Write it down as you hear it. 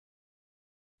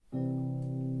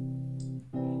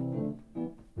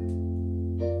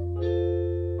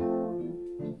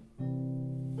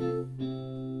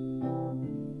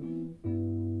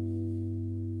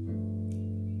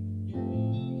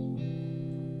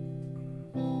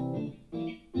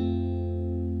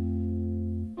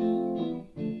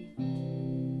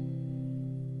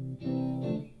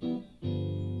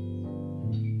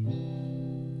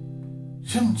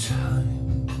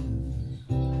Sometimes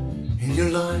in your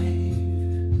life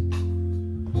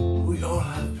we all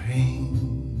have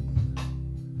pain,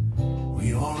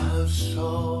 we all have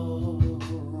sorrow,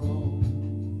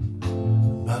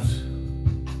 but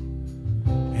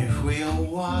if we are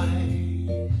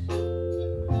wise,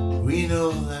 we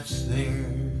know that's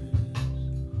there's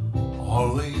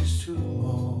always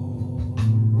tomorrow.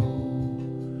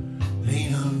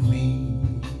 Lean on me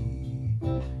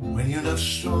when you're not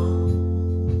strong,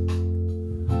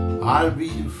 I'll be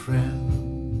your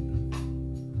friend,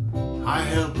 I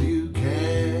help you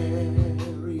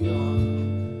carry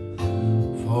on,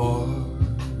 for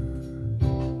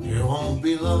it won't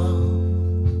be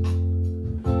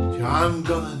long till I'm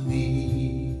gonna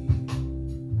need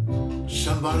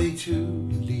somebody to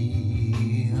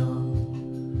lean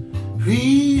on.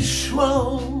 Please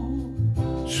swallow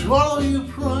your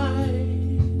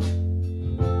pride.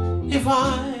 If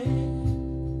I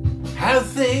have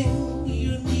things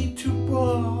you need to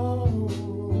borrow,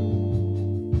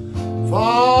 for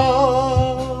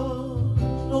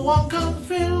no one can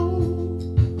fill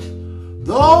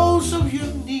those of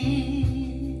your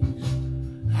needs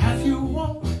that you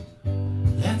won't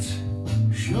let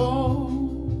show.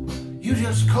 You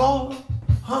just call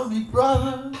on me,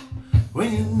 brother,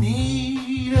 when you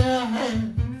need a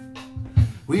hand.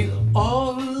 We'll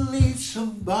all need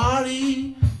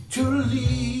somebody to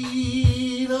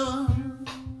lean on.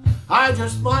 I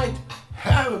just might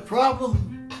have a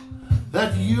problem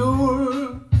that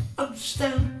you'll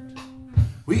understand.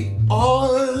 We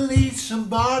all need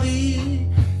somebody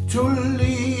to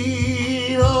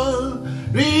lean on.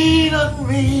 Lean on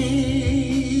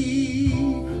me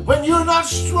when you're not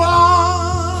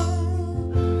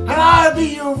strong, and I'll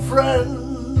be your friend.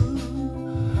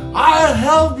 I'll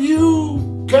help you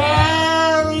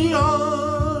carry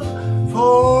on,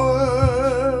 for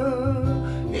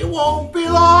it won't be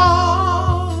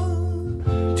long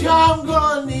till I'm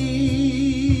gonna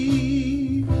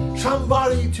need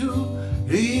somebody to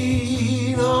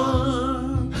lean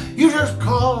on. You just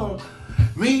call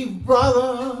me,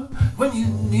 brother, when you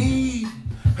need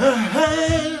a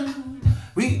hand.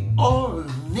 We all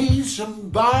need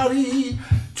somebody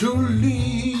to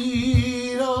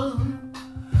lean on.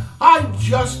 I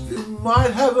just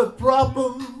might have a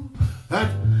problem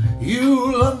that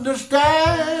you'll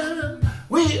understand.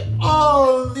 We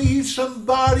all need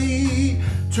somebody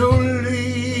to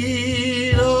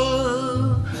lean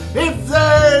on. If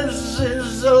this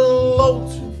is a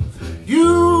load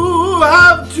you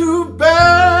have to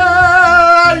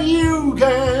bear, you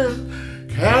can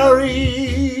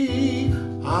carry.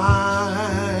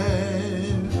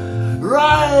 I'm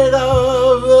right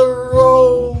of the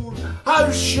road,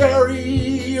 I'll share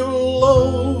your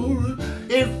load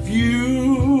if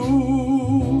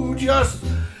you just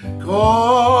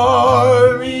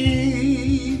call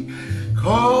me.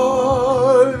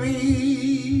 Call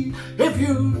me if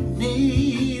you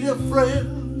need a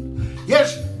friend.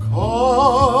 Yes,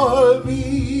 call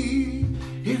me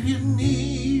if you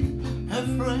need a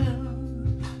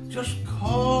friend. Just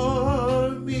call